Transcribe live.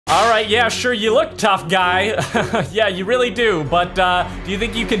All right, yeah, sure, you look tough, guy. Yeah, you really do, but do you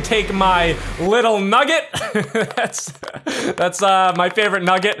think you can take my little nugget? That's my favorite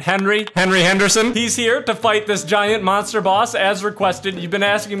nugget, Henry Henderson. He's here to fight this giant monster boss as requested. You've been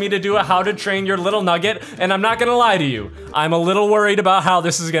asking me to do a how to train your little nugget, and I'm not gonna lie to you. I'm a little worried about how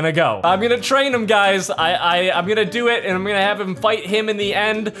this is gonna go. I'm gonna train him, guys. I'm gonna do it, and I'm gonna have him fight him in the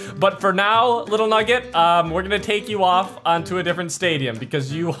end, but for now, little nugget, we're gonna take you off onto a different stadium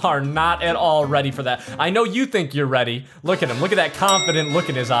because you are not at all ready for that. I know you think you're ready. Look at him. Look at that confident look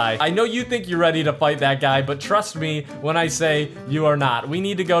in his eye. I know you think you're ready to fight that guy, but trust me when I say you are not. We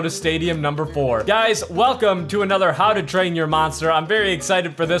need to go to stadium number 4. Guys, welcome to another How to Train Your Monster. I'm very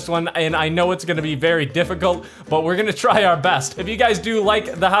excited for this one, and I know it's gonna be very difficult, but we're gonna try our best. If you guys do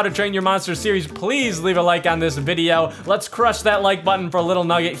like the How to Train Your Monster series, please leave a like on this video. Let's crush that like button for Little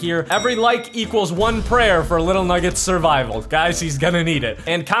Nugget here. Every like equals 1 prayer for Little Nugget's survival. Guys, he's gonna need it.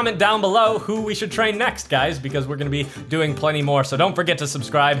 And comment down below who we should train next, guys, because we're gonna be doing plenty more, so don't forget to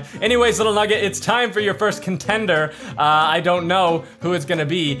subscribe. Anyways, Little Nugget, it's time for your first contender. I don't know who it's gonna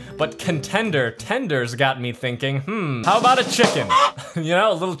be, but tender's got me thinking, how about a chicken? You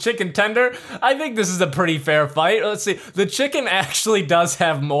know, a little chicken tender? I think this is a pretty fair fight. Let's see, the chicken actually does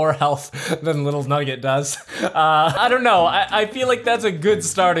have more health than Little Nugget does. I don't know, I feel like that's a good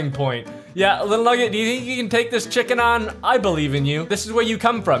starting point. Yeah, Little Nugget, do you think you can take this chicken on? I believe in you. This is where you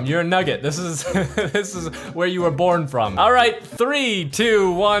come from. You're a nugget. This is this is where you were born from. All right, 3,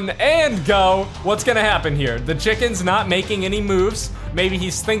 2, 1, and go. What's gonna happen here? The chicken's not making any moves. Maybe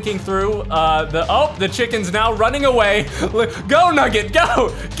he's thinking through the chicken's now running away. Go, Nugget,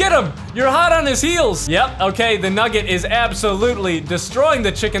 go! Get him! You're hot on his heels. Yep, okay, the Nugget is absolutely destroying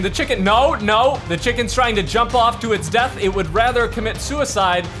the chicken. The chicken, no, the chicken's trying to jump off to its death. It would rather commit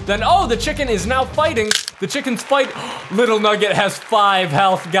suicide than, oh, the chicken is now fighting. The chicken's fight. Little Nugget has 5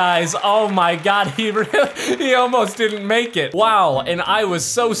 health, guys. Oh my God, he almost didn't make it. Wow, and I was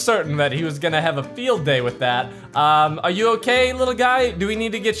so certain that he was gonna have a field day with that. Are you okay, little guy? Do we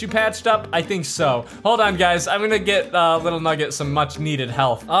need to get you patched up? I think so. Hold on, guys. I'm gonna get Little Nugget some much needed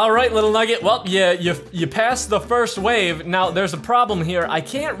health. All right, Little Nugget. Well, you passed the first wave. Now, there's a problem here. I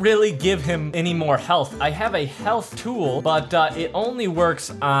can't really give him any more health. I have a health tool, but it only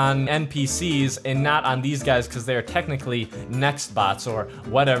works on NPCs and not on these guys because they're technically next bots or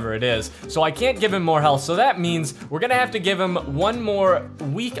whatever it is. So I can't give him more health. So that means we're gonna have to give him one more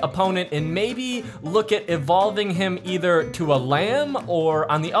weak opponent and maybe look at evolving him either to a lamb, or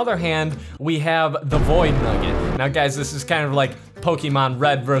on the other hand, we have the Void Nugget. Now guys, this is kind of like Pokemon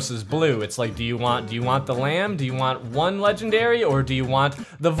Red versus Blue. It's like, do you want the lamb? Do you want one legendary, or do you want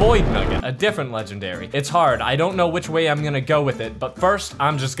the Void Nugget, a different legendary? It's hard. I don't know which way I'm gonna go with it, but first,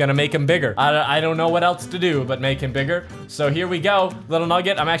 I'm just gonna make him bigger. I don't know what else to do but make him bigger. So here we go, Little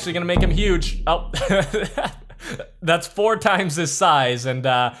Nugget. I'm actually gonna make him huge. Oh, that's 4 times his size, and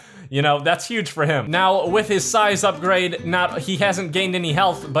you know, that's huge for him. Now, with his size upgrade, he hasn't gained any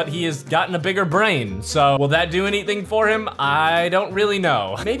health, but he has gotten a bigger brain. So, will that do anything for him? I don't really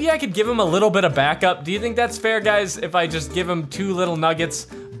know. Maybe I could give him a little bit of backup. Do you think that's fair, guys, if I just give him 2 little nuggets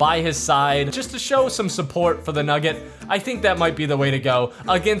by his side, just to show some support for the Nugget? I think that might be the way to go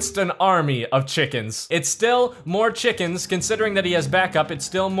against an army of chickens. It's still more chickens, considering that he has backup. It's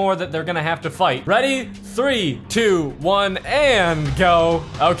still more that they're gonna have to fight. Ready? 3, 2, 1, and go.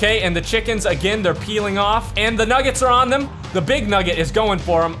 Okay, and the chickens, again, they're peeling off, and the Nuggets are on them. The big Nugget is going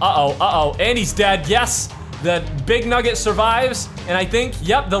for him. Uh-oh, and he's dead, yes. The big Nugget survives, and I think,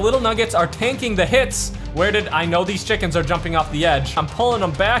 yep, the little Nuggets are tanking the hits. I know these chickens are jumping off the edge. I'm pulling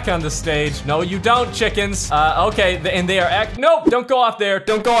them back on the stage. No, you don't, chickens. Okay, and they are nope, don't go off there,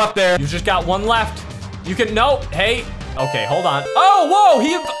 don't go off there. You just got 1 left. You can, nope, hey. Okay, hold on. Oh,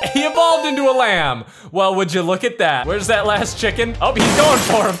 whoa, he evolved into a lamb. Well, would you look at that? Where's that last chicken? Oh, he's going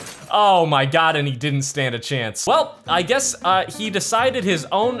for him. Oh my God, and he didn't stand a chance. Well, I guess he decided his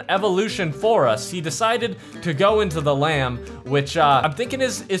own evolution for us. He decided to go into the lamb, which I'm thinking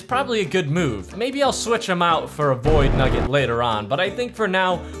is probably a good move. Maybe I'll switch him out for a Void Nugget later on, but I think for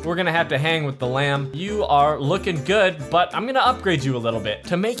now, we're gonna have to hang with the lamb. You are looking good, but I'm gonna upgrade you a little bit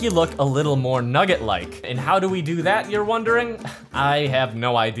to make you look a little more Nugget-like. And how do we do that, you're wondering? I have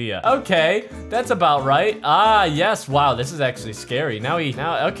no idea. Okay, that's about right. Ah, yes, wow, this is actually scary. Now,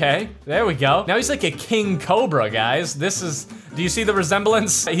 okay. There we go. Now he's like a king cobra, guys. Do you see the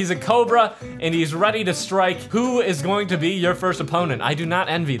resemblance? He's a cobra and he's ready to strike. Who is going to be your first opponent? I do not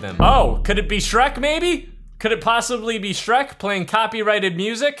envy them. Oh, could it be Shrek maybe? Could it possibly be Shrek playing copyrighted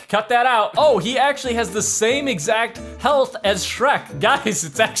music? Cut that out. Oh, he actually has the same exact health as Shrek. Guys,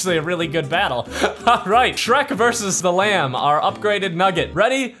 it's actually a really good battle. All right, Shrek versus the lamb, our upgraded nugget.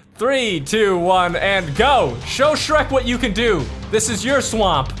 Ready? 3, 2, 1, and go. Show Shrek what you can do. This is your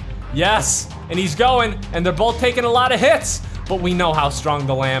swamp. Yes, and he's going, and they're both taking a lot of hits, but we know how strong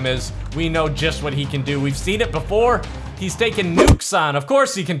the lamb is. We know just what he can do. We've seen it before. He's taking nukes on. Of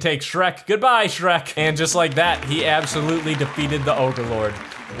course he can take Shrek. Goodbye, Shrek. And just like that, he absolutely defeated the Ogre Lord.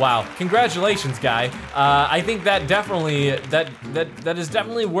 Wow, congratulations, guy. I think that definitely, that is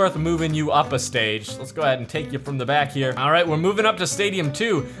definitely worth moving you up a stage. Let's go ahead and take you from the back here. All right, we're moving up to Stadium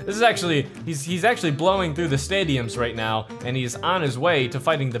 2. This is actually, he's actually blowing through the stadiums right now, and he's on his way to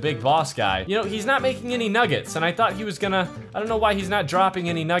fighting the big boss guy. You know, he's not making any nuggets, and I thought he was gonna, I don't know why he's not dropping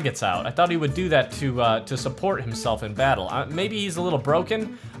any nuggets out. I thought he would do that to support himself in battle. Maybe he's a little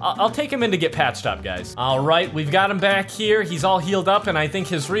broken. I'll take him in to get patched up, guys. All right, we've got him back here. He's all healed up, and I think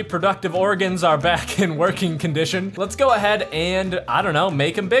his reproductive organs are back in working condition. Let's go ahead and, I don't know,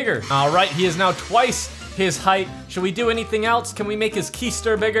 make him bigger. All right, he is now twice his height. Should we do anything else? Can we make his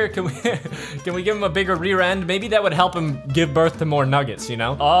keister bigger? Can we give him a bigger rear end? Maybe that would help him give birth to more nuggets, you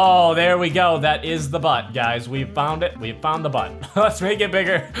know? Oh, there we go. That is the butt, guys. We found it. We found the butt. Let's make it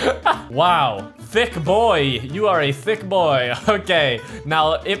bigger. Wow, thick boy. You are a thick boy. Okay,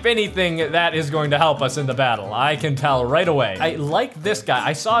 now, if anything, that is going to help us in the battle. I can tell right away. I like this guy.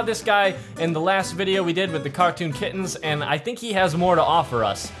 I saw this guy in the last video we did with the cartoon kittens, and I think he has more to offer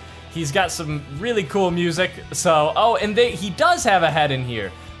us. He's got some really cool music, so, oh, and he does have a head in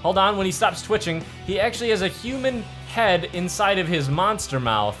here. Hold on, when he stops twitching, he actually has a human head inside of his monster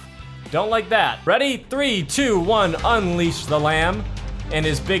mouth. Don't like that. Ready? 3, 2, 1, unleash the lamb and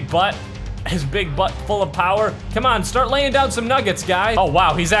his big butt full of power. Come on, start laying down some nuggets, guy. Oh,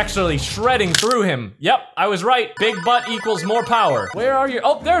 wow, he's actually shredding through him. Yep, I was right. Big butt equals more power. Where are you?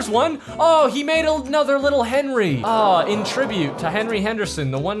 Oh, there's one. Oh, he made another little Henry. Oh, in tribute to Henry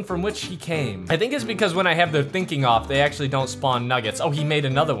Henderson, the one from which he came. I think it's because when I have their thinking off, they actually don't spawn nuggets. Oh, he made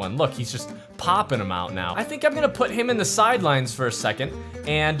another one. Look, he's just popping them out now. I think I'm gonna put him in the sidelines for a second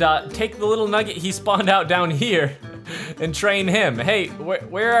and take the little nugget he spawned out down here and train him. Hey,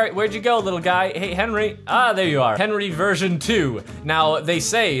 where'd you go, little guy? Hey, Henry. Ah, there you are. Henry version 2. Now, they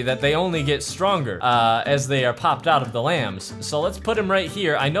say that they only get stronger as they are popped out of the lambs. So let's put him right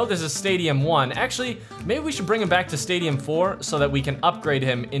here. I know this is Stadium 1. Actually, maybe we should bring him back to Stadium 4 so that we can upgrade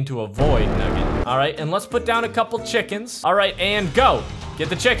him into a void nugget. All right, and let's put down a couple chickens. All right, and go. Get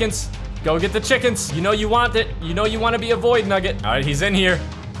the chickens. Go get the chickens. You know you want it. You know you want to be a void nugget. All right, he's in here.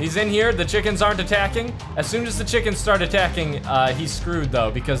 He's in here. The chickens aren't attacking. As soon as the chickens start attacking, he's screwed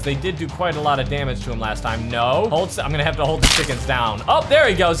though, because they did do quite a lot of damage to him last time. No, I'm gonna have to hold the chickens down. Oh, there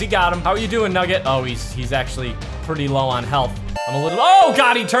he goes. He got him. How are you doing, Nugget? Oh, he's actually pretty low on health. I'm a little, oh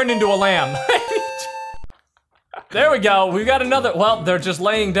God, he turned into a lamb. There we go. We got another, well, they're just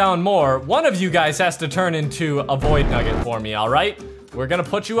laying down more. One of you guys has to turn into a void nugget for me, all right? We're gonna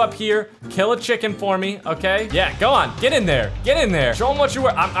put you up here, kill a chicken for me, okay? Yeah, go on, get in there, get in there. Show him what you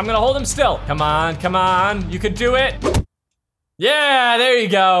were, I'm gonna hold him still. Come on, you can do it. Yeah, there you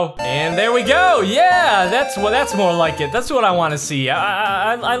go. And there we go. Yeah, that's more like it. That's what I want to see.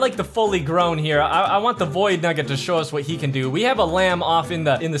 I like the fully grown here. I want the void nugget to show us what he can do. We have a lamb off in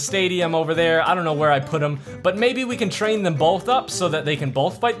the stadium over there. I don't know where I put him, but maybe we can train them both up so that they can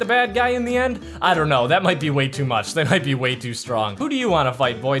both fight the bad guy in the end. I don't know. That might be way too much. They might be way too strong. Who do you want to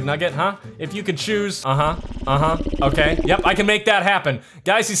fight, void nugget, huh? If you could choose. Okay. Yep, I can make that happen.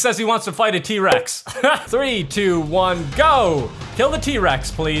 Guys, he says he wants to fight a T-Rex. 3, 2, 1, go! Kill the T-Rex,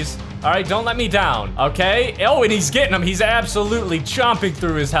 please. All right, don't let me down, okay? Oh, and he's getting him. He's absolutely chomping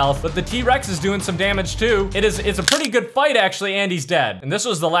through his health, but the T-Rex is doing some damage too. It's a pretty good fight, actually, and he's dead. And this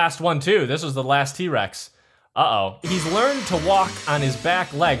was the last one too. This was the last T-Rex. Uh-oh. He's learned to walk on his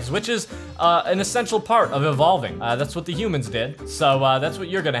back legs, which is an essential part of evolving. That's what the humans did. So that's what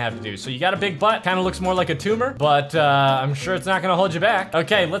you're gonna have to do. So you got a big butt, kind of looks more like a tumor, but I'm sure it's not gonna hold you back.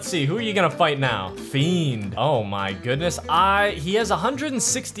 Okay, let's see, who are you gonna fight now? Fiend. Oh my goodness, he has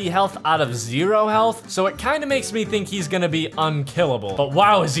 160 health out of 0 health, so it kind of makes me think he's gonna be unkillable. But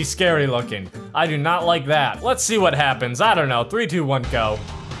wow, is he scary looking. I do not like that. Let's see what happens. I don't know, 3, 2, 1, go.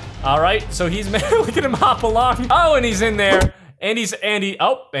 All right, so he's, look at him hop along. Oh, and he's in there. And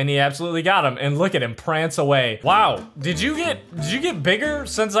he absolutely got him. And look at him prance away. Wow, did you get bigger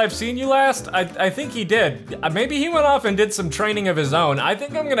since I've seen you last? I think he did. Maybe he went off and did some training of his own. I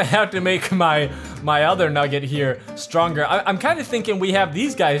think I'm gonna have to make my other nugget here stronger. I'm kind of thinking we have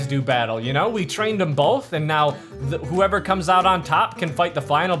these guys do battle, you know? We trained them both, and now whoever comes out on top can fight the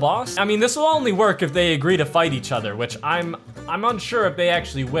final boss. I mean, this will only work if they agree to fight each other, which I'm unsure if they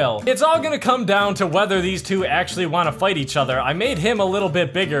actually will. It's all gonna come down to whether these two actually want to fight each other. I made him a little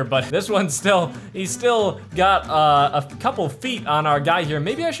bit bigger, but this one's he's still got a couple feet on our guy here.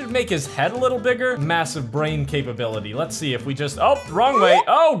 Maybe I should make his head a little bigger. Massive brain capability. Let's see if we just, oh, wrong way.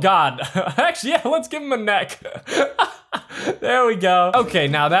 Oh God. Actually, yeah, let's give him a neck. There we go. Okay,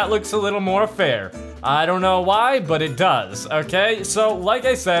 now that looks a little more fair. I don't know why, but it does, okay? So, like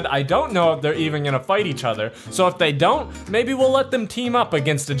I said, I don't know if they're even gonna fight each other. So if they don't, maybe we'll let them team up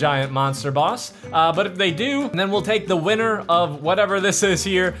against a giant monster boss. But if they do, then we'll take the winner of whatever this is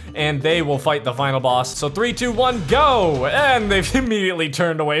here, and they will fight the final boss. So 3, 2, 1, go! And they've immediately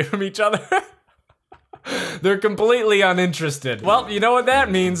turned away from each other. They're completely uninterested. Well, you know what that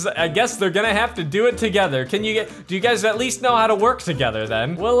means. I guess they're gonna have to do it together. Do you guys at least know how to work together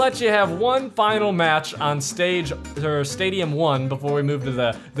then? We'll let you have one final match on Stadium 1 before we move to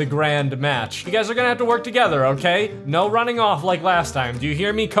the grand match. You guys are gonna have to work together, okay? No running off like last time. Do you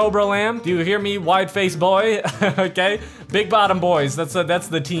hear me, Cobra Lamb? Do you hear me, Wide Face Boy? Okay? Big Bottom Boys, that's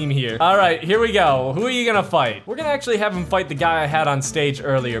the team here. All right, here we go. Who are you gonna fight? We're gonna actually have him fight the guy I had on stage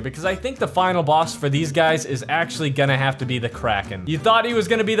earlier, because I think the final boss for these guys is actually gonna have to be the Kraken. You thought he was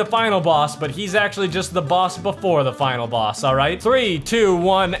gonna be the final boss, but he's actually just the boss before the final boss, all right? 3, 2,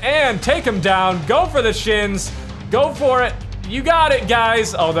 1, and take him down. Go for the shins. Go for it. You got it,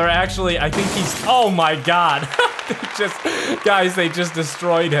 guys. Oh, they're actually, I think he's, oh my God. Guys, they just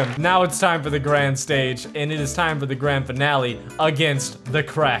destroyed him. Now it's time for the grand stage, and it is time for the grand finale against the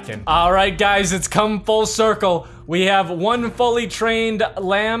Kraken. All right, guys, it's come full circle. We have one fully trained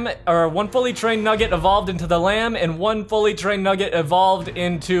lamb, or one fully trained nugget evolved into the lamb, and one fully trained nugget evolved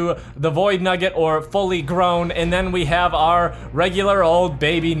into the void nugget, or fully grown, and then we have our regular old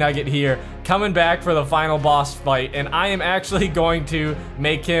baby nugget here coming back for the final boss fight, and I am actually going to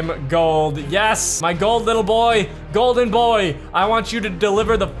make him gold. Yes, my gold little boy, golden boy, I want you to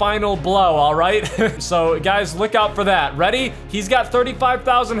deliver the final blow, all right? So guys, look out for that. Ready? He's got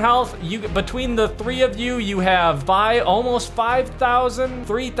 35,000 health. Between the three of you, you have almost 5,000,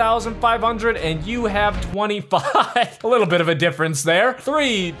 3,500, and you have 25. A little bit of a difference there.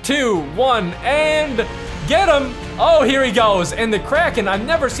 3, 2, 1, and get him. Oh, here he goes. And the Kraken, I've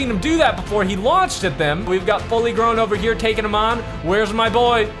never seen him do that before. He launched at them. We've got fully grown over here taking him on. Where's my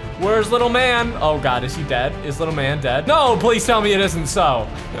boy? Where's little man? Oh God, is he dead? Is little man dead? No, please tell me it isn't so.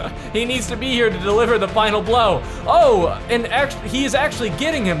 He needs to be here to deliver the final blow. Oh, and he is actually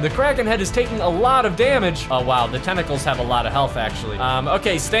getting him. The Kraken head is taking a lot of damage. Oh wow, the tentacles have a lot of health actually.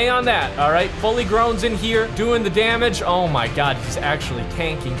 Okay, stay on that, all right? Fully grown's in here, doing the damage. Oh my God, he's actually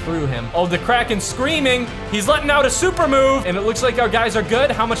tanking through him. Oh, the Kraken's screaming. He's letting out a super move, and it looks like our guys are good.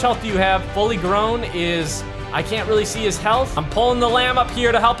 How much health do you have? Fully grown is, I can't really see his health. I'm pulling the lamb up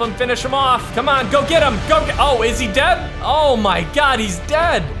here to help him finish him off. Come on, go get him. Oh, is he dead? Oh my God, he's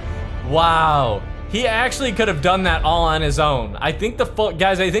dead. Wow. He actually could have done that all on his own. I think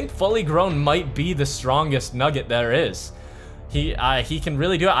guys, I think fully grown might be the strongest nugget there is. He can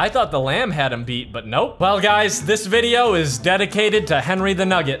really do it. I thought the lamb had him beat, but nope. Well, guys, this video is dedicated to Henry the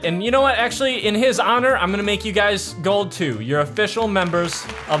Nugget. And you know what? Actually, in his honor, I'm gonna make you guys gold too. You're official members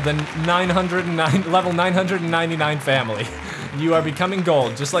of the level 999 family. You are becoming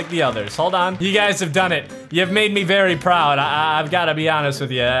gold, just like the others. Hold on. You guys have done it. You've made me very proud. I've got to be honest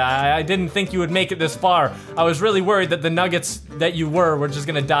with you. I didn't think you would make it this far. I was really worried that the nuggets that you were just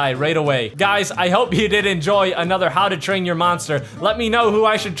gonna die right away. Guys, I hope you did enjoy another How to Train Your Monster. Let me know who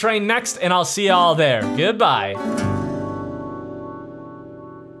I should train next, and I'll see y'all there. Goodbye.